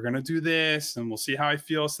it. We're going to do this and we'll see how he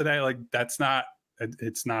feels today. Like, it's not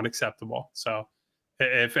acceptable. So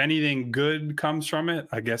if anything good comes from it,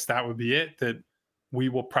 I guess that would be it, that we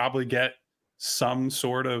will probably get some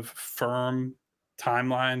sort of firm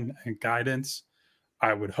timeline and guidance.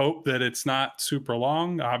 I would hope that it's not super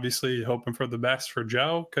long, obviously hoping for the best for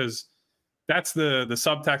Joe, because that's the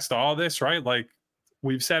subtext to all this, right? Like,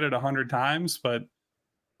 we've said it 100 times, but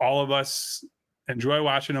all of us enjoy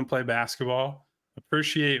watching him play basketball,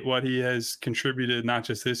 appreciate what he has contributed, not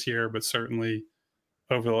just this year, but certainly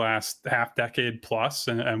over the last half decade plus,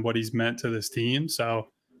 and what he's meant to this team. So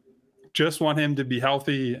just want him to be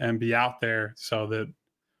healthy and be out there so that,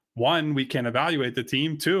 one, we can evaluate the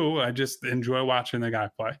team. Two, I just enjoy watching the guy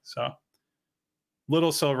play. So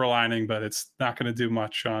little silver lining, but it's not going to do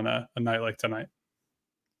much on a night like tonight.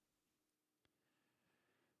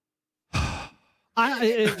 Well,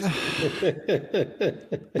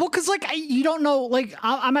 because you don't know. Like,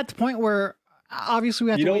 I'm at the point where obviously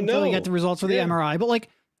we have to wait until we get the results for the MRI. But like,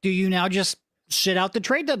 do you now just sit out the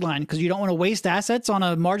trade deadline because you don't want to waste assets on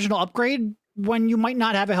a marginal upgrade when you might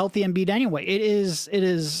not have a healthy Embiid anyway? It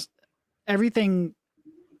is everything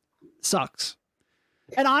sucks.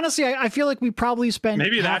 And honestly, I feel like we probably spent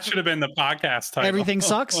maybe that should have been the podcast title. Everything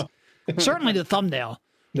sucks. Certainly the thumbnail.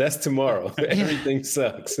 That's tomorrow. Everything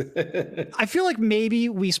sucks. I feel like maybe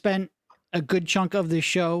we spent a good chunk of this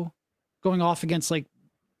show going off against like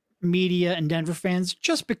media and Denver fans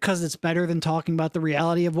just because it's better than talking about the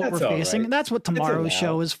reality of what we're facing. Right. And that's what tomorrow's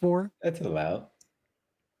show is for. That's allowed.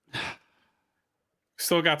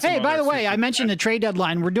 Still got some. Hey, by the way, I mentioned the trade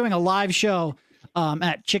deadline. We're doing a live show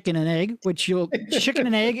at Chicken and Egg, Chicken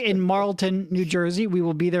and Egg in Marlton, New Jersey. We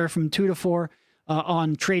will be there from 2 to 4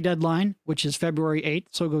 on trade deadline, which is February 8th.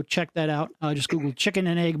 So go check that out. Just Google Chicken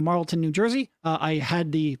and Egg Marlton, New Jersey. I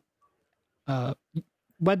had the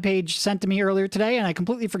webpage sent to me earlier today and I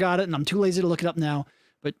completely forgot it and I'm too lazy to look it up now.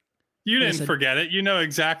 But you didn't forget it. You know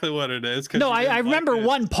exactly what it is. No, I remember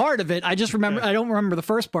one part of it. I just remember, I don't remember the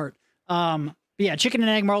first part. But yeah, Chicken and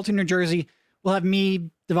Egg, Marlton, New Jersey. We'll have me,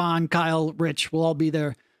 Devon, Kyle, Rich. We'll all be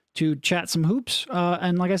there to chat some hoops.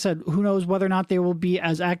 And like I said, who knows whether or not they will be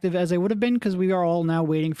as active as they would have been, because we are all now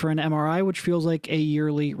waiting for an MRI, which feels like a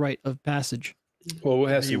yearly rite of passage. Well, we'll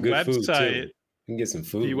have some good food too. We can get some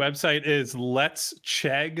food. The website is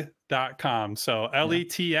letschegg.com. So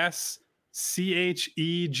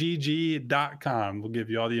LETSCHEGG.com. We'll give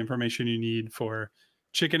you all the information you need for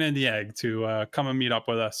Chicken and the Egg to come and meet up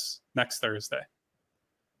with us next Thursday.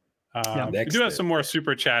 We do have some more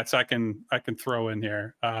super chats I can throw in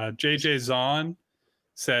here. JJ Zahn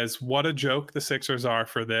says, what a joke the Sixers are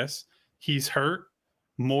for this. He's hurt.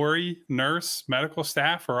 Maury, nurse, medical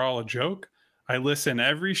staff are all a joke. I listen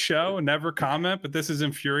every show, never comment, but this is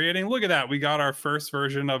infuriating. Look at that. We got our first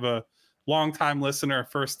version of a longtime listener,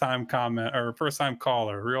 first time comment or first time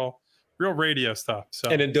caller, real radio stuff. So,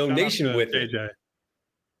 and a donation with JJ.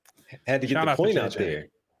 Had to get the point out there.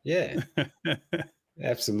 Yeah.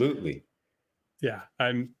 Absolutely. Yeah.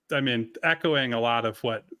 I mean, echoing a lot of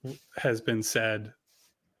what has been said,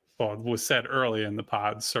 well, was said early in the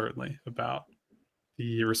pod, certainly, about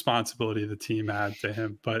the responsibility the team had to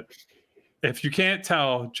him. But if you can't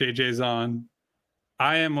tell, JJ's on,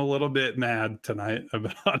 I am a little bit mad tonight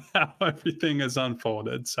about how everything has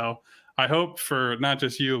unfolded. So I hope for not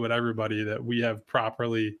just you, but everybody, that we have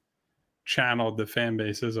properly channeled the fan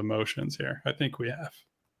base's emotions here. I think we have.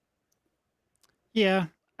 Yeah.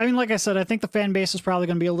 I mean, like I said, I think the fan base is probably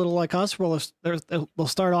going to be a little like us. We'll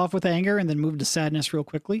start off with anger and then move to sadness real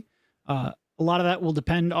quickly. A lot of that will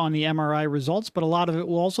depend on the MRI results, but a lot of it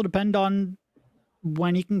will also depend on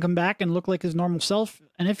when he can come back and look like his normal self,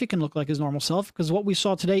 and if he can look like his normal self, because what we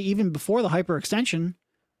saw today, even before the hyperextension,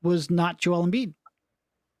 was not Joel Embiid.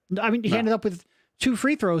 I mean, he ended up with 2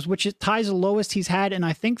 free throws, which ties the lowest he's had in,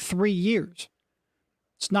 I think, 3 years.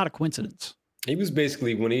 It's not a coincidence. He was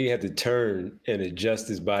basically, when he had to turn and adjust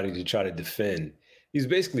his body to try to defend, he was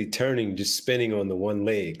basically turning, just spinning on the one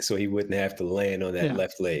leg so he wouldn't have to land on that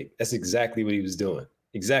left leg. That's exactly what he was doing.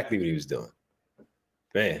 Exactly what he was doing.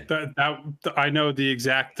 Man. I know the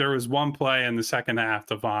exact, there was one play in the second half,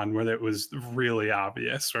 Devon, where it was really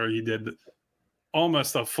obvious, where he did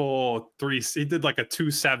almost a full he did like a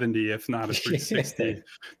 270, if not a 360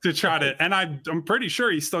 to try to, and I'm pretty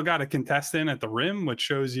sure he still got a contestant at the rim, which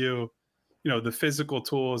shows you know, the physical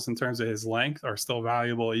tools in terms of his length are still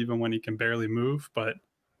valuable even when he can barely move. But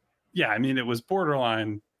yeah, I mean, it was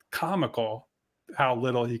borderline comical how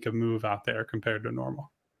little he could move out there compared to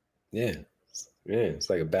normal. Yeah. It's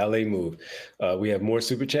like a ballet move. We have more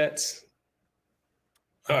super chats.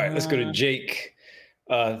 All right, let's go to Jake.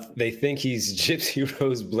 They think he's Gypsy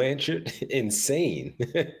Rose Blanchard. Insane.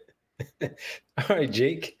 All right,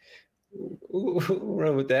 Jake. We'll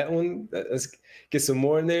run with that one. Let's get some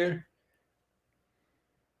more in there.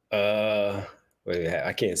 Wait,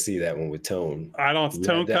 I can't see that one with tone. I don't.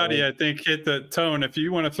 Tone Cuddy, I think, hit the tone. If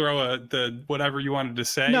you want to throw the whatever you wanted to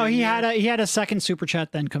say. No, he had a second super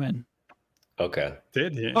chat then come in. Okay.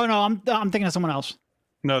 Did he? Oh no, I'm thinking of someone else.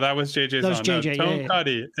 No, that was JJ's. That was JJ. No, Tone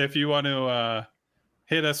Cuddy, if you want to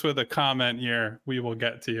hit us with a comment here, we will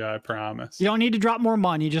get to you. I promise. You don't need to drop more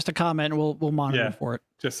money, just a comment, and we'll monitor for it.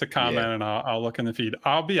 Just a comment, and I'll look in the feed.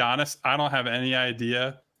 I'll be honest, I don't have any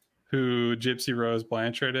idea who Gypsy Rose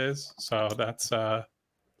Blanchard is, so that's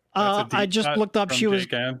I just looked up. She was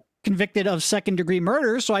convicted of second-degree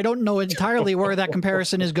murder, so I don't know entirely where that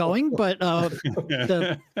comparison is going, but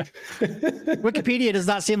the Wikipedia does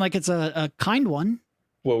not seem like it's a kind one.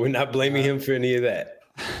 Well, we're not blaming him for any of that.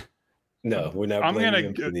 No, we're not.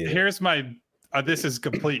 Here's my. This is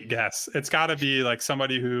complete guess. It's got to be like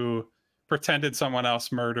somebody who pretended someone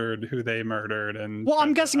else murdered who they murdered, and well,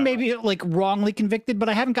 I'm guessing maybe like wrongly convicted, but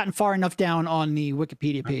I haven't gotten far enough down on the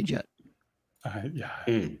Wikipedia page yet. I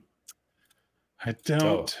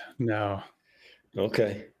don't know.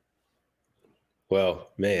 Okay. Well,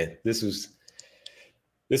 man, this was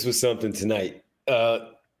something tonight.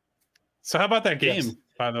 So how about that game,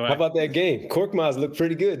 by the way? How about that game? Korkmaz looked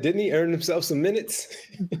pretty good, didn't he? Earned himself some minutes.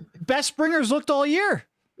 Best springers looked all year.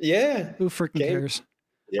 Yeah. Who freaking cares?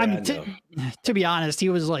 Yeah, I mean, to be honest, he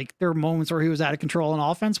was like, there were moments where he was out of control on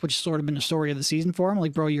offense, which has sort of been the story of the season for him.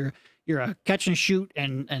 Like, bro, you're a catch and shoot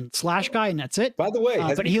and slash guy, and that's it. By the way,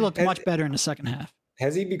 but he looked much better in the second half.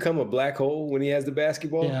 Has he become a black hole when he has the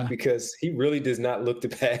basketball? Yeah. Because he really does not look to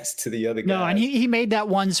pass to the other guys. No, and he made that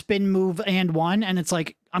one spin move and it's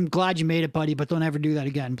like, I'm glad you made it, buddy, but don't ever do that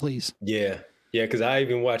again, please. Yeah. Yeah, because I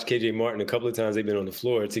even watched KJ Martin a couple of times. They've been on the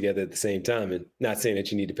floor together at the same time. And not saying that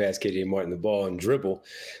you need to pass KJ Martin the ball and dribble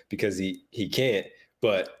because he can't.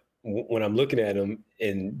 But when I'm looking at him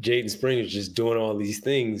and Jaden Springer's just doing all these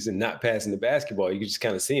things and not passing the basketball, you can just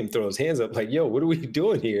kind of see him throw his hands up like, yo, what are we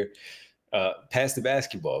doing here? Pass the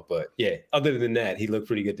basketball. But yeah, other than that, he looked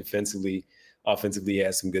pretty good defensively. Offensively, he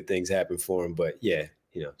had some good things happen for him. But yeah,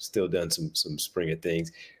 still done some Springer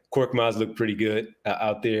things. Korkmaz looked pretty good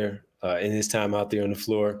out there. In his time out there on the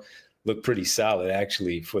floor, looked pretty solid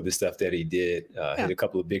actually for the stuff that he did. Hit a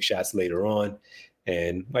couple of big shots later on.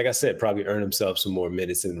 And like I said, probably earned himself some more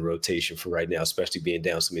minutes in the rotation for right now, especially being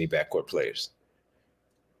down so many backcourt players.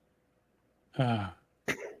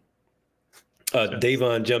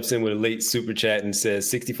 Davon jumps in with a late super chat and says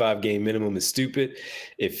 65 game minimum is stupid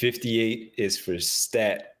if 58 is for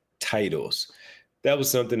stat titles. That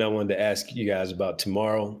was something I wanted to ask you guys about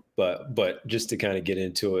tomorrow, but just to kind of get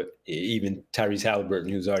into it, even Tyrese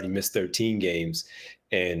Halliburton, who's already missed 13 games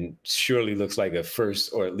and surely looks like a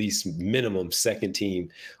first or at least minimum second team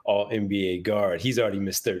all NBA guard. He's already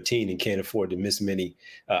missed 13 and can't afford to miss many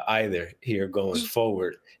either here going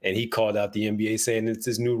forward. And he called out the NBA saying that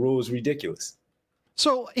this new rule is ridiculous.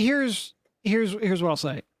 So here's what I'll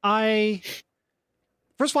say.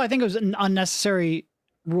 First of all, I think it was an unnecessary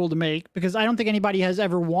rule to make because I don't think anybody has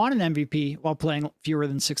ever won an MVP while playing fewer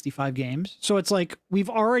than 65 games. So it's like we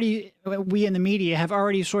in the media have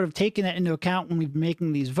already sort of taken that into account when we've been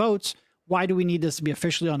making these votes. Why do we need this to be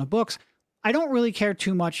officially on the books? I don't really care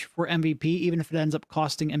too much for MVP, even if it ends up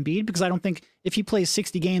costing Embiid, because I don't think if he plays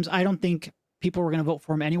 60 games, I don't think people were going to vote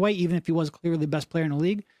for him anyway, even if he was clearly the best player in the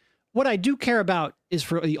league. What I do care about is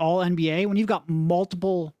for the all NBA, when you've got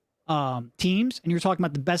multiple teams and you're talking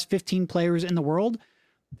about the best 15 players in the world,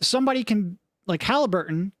 somebody can like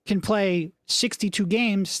Halliburton can play 62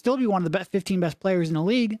 games, still be one of the 15 best players in the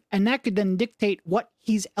league, and that could then dictate what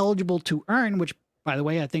he's eligible to earn, which, by the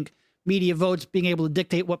way, I think media votes being able to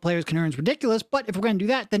dictate what players can earn is ridiculous. But if we're going to do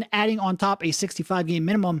that, then adding on top a 65-game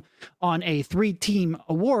minimum on a 3-team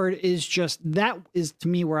award is to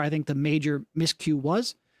me where I think the major miscue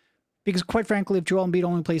was. Because quite frankly, if Joel Embiid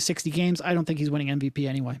only plays 60 games, I don't think he's winning MVP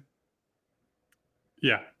anyway.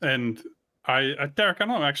 Yeah, and Derek, I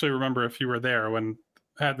don't actually remember if you were there when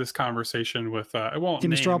I had this conversation with I won't name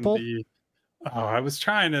the. Oh, I was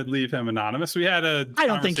trying to leave him anonymous. We had a. I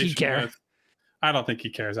don't think he cares. I don't think he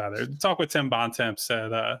cares either. Talk with Tim Bontemps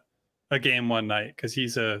at a game one night because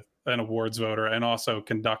he's an awards voter and also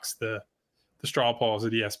conducts the straw polls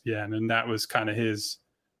at ESPN, and that was kind of his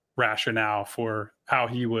rationale for how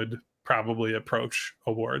he would probably approach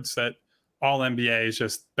awards. That all NBA is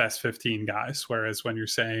just best 15 guys, whereas when you're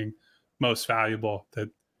saying most valuable, that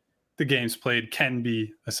the games played can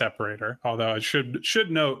be a separator. Although I should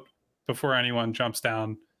note before anyone jumps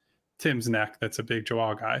down Tim's neck, that's a big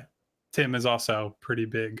Joel guy. Tim is also pretty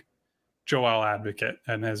big Joel advocate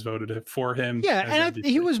and has voted for him. Yeah, and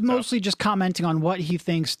he was mostly just commenting on what he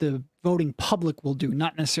thinks the voting public will do,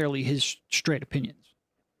 not necessarily his straight opinions.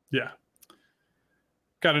 Yeah.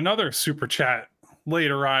 Got another super chat,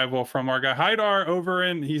 late arrival from our guy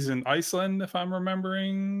Haidar he's in Iceland, if I'm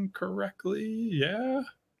remembering correctly. Yeah.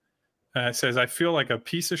 Says, I feel like a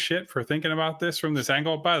piece of shit for thinking about this from this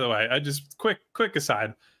angle. By the way, I just quick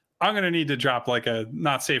aside, I'm going to need to drop like a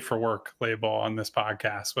not safe for work label on this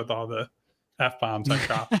podcast with all the F-bombs I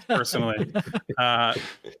dropped personally.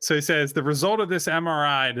 So he says, the result of this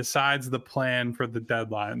MRI decides the plan for the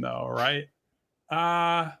deadline though, right?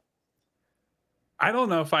 I don't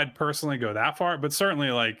know if I'd personally go that far, but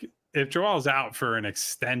certainly like if Joel's out for an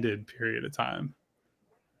extended period of time,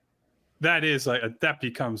 that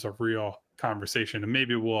becomes a real conversation. And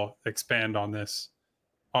maybe we'll expand on this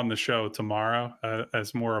on the show tomorrow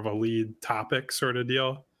as more of a lead topic sort of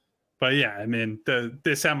deal. But yeah, I mean,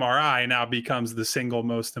 this MRI now becomes the single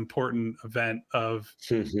most important event of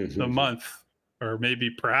the month, or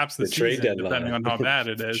maybe perhaps the season, trade depending on how bad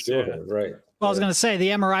it is. Sure, yeah. Right. Well, I was going to say the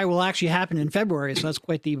MRI will actually happen in February, so that's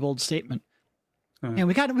quite the bold statement. And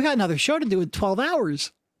we got another show to do in 12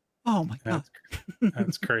 hours. Oh my God.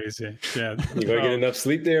 That's crazy. Yeah. You gonna get enough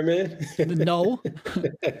sleep there, man? No. We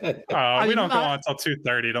don't go on until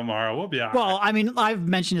 2:30 tomorrow. We'll be all well, right. I mean, I've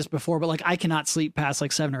mentioned this before, but like I cannot sleep past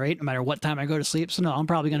like 7 or 8, no matter what time I go to sleep. So no, I'm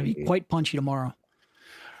probably going to be quite punchy tomorrow.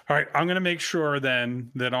 All right. I'm going to make sure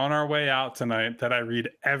then that on our way out tonight that I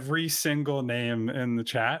read every single name in the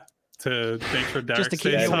chat to make sure Derek Just to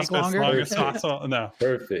keep stays you up awake as longer? long as possible. No.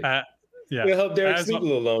 Perfect. Yeah. We'll help Derek As sleep a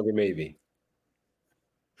little longer, maybe.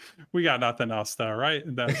 We got nothing else though, right?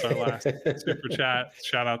 That's our last super chat.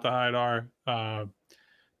 Shout out to Haidar.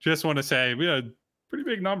 Just want to say we had pretty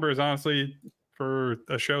big numbers, honestly, for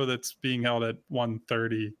a show that's being held at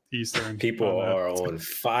 1:30 Eastern. People are on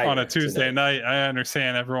fire on a Tuesday tonight. night. I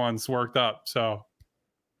understand everyone's worked up, so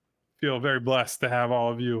feel very blessed to have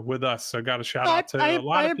all of you with us. So got a shout out to a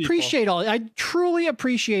lot of people. I truly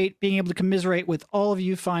appreciate being able to commiserate with all of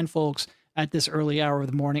you fine folks at this early hour of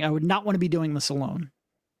the morning. I would not want to be doing this alone.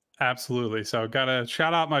 Absolutely. So got to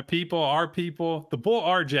shout out my people, our people, the Bull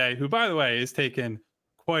RJ, who, by the way, is taking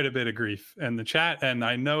quite a bit of grief in the chat. And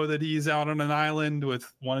I know that he's out on an island with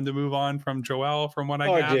wanting to move on from Joel, from what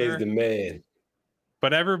I gather. RJ is the man.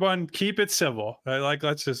 But everyone keep it civil.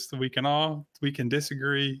 We can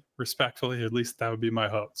disagree respectfully. At least that would be my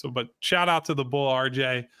hope. So, but shout out to the Bull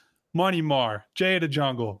RJ, Money Mar, Jay the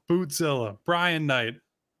Jungle, Bootzilla, Brian Knight,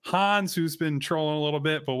 Hans, who's been trolling a little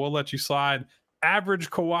bit, but we'll let you slide. Average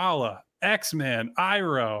Koala, X-Man,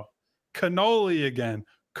 Iro, Cannoli again,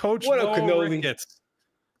 Coach Lowell Ricketts.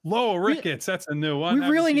 Lowell Ricketts, that's a new one. We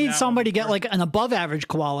really need somebody to get like an above average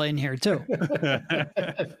koala in here too.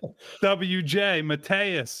 WJ,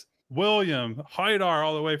 Mateus, William, Haidar,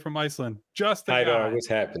 all the way from Iceland. Just a Haidar, guy. what's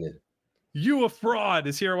happening? You a fraud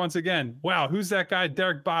is here once again. Wow, who's that guy?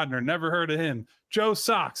 Derek Bodner, never heard of him. Joe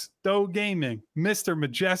Sox, Doe Gaming, Mr.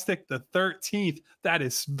 Majestic the 13th. That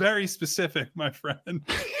is very specific, my friend.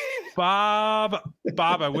 Bob,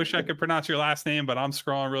 I wish I could pronounce your last name, but I'm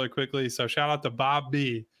scrolling really quickly. So shout out to Bob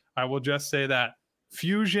B. I will just say that.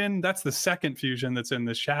 Fusion, that's the second Fusion that's in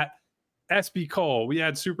this chat. SB Cole, we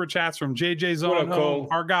had super chats from JJ Zone,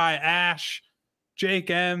 our guy Ash, Jake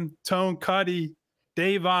M, Tone Cuddy,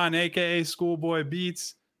 Davon, aka Schoolboy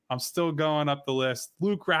Beats. I'm still going up the list.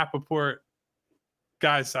 Luke Rappaport.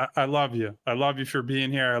 Guys, I love you. I love you for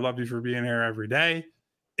being here. I love you for being here every day.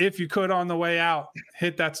 If you could, on the way out,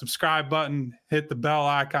 hit that subscribe button, hit the bell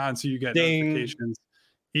icon so you get notifications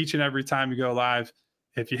each and every time you go live.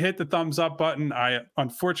 If you hit the thumbs up button, I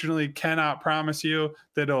unfortunately cannot promise you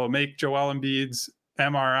that it'll make Joel Embiid's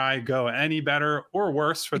MRI go any better or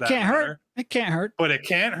worse for that matter. It can't hurt. But it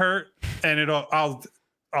can't hurt. And I'll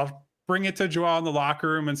bring it to Joel in the locker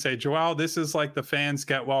room and say, Joel, this is like the fans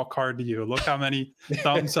get well card to you. Look how many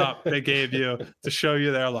thumbs up they gave you to show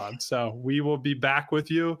you their love. So we will be back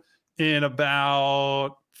with you in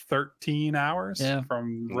about 13 hours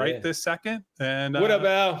from this second. And what up,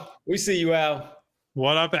 Al? We see you, Al.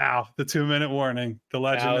 What up, Al? The 2-minute warning. The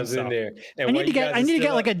legend Al's in there. And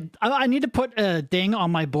I need to put a ding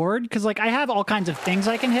on my board because like I have all kinds of things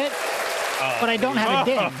I can hit. But I don't have a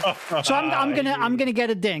ding, so I'm gonna get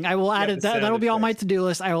a ding. I will add it. That'll be on my to-do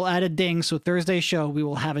list. I will add a ding. So Thursday's show, we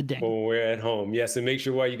will have a ding. When we're at home, yes, and make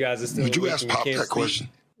sure while you guys are still. Would you ask Pop that question?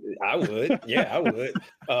 I would. Yeah, I would.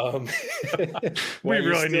 We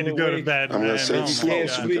really need to go to bed. I'm gonna say it slow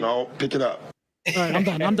so we can all pick it up. All right,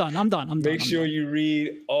 I'm done. Make sure you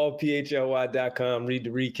read allphly.com. Read the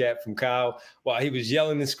recap from Kyle while he was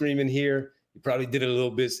yelling and screaming here. He probably did a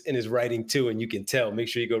little bit in his writing too, and you can tell. Make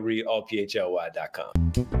sure you go read allphly.com.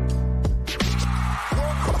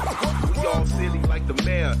 We all silly like the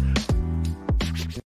mayor.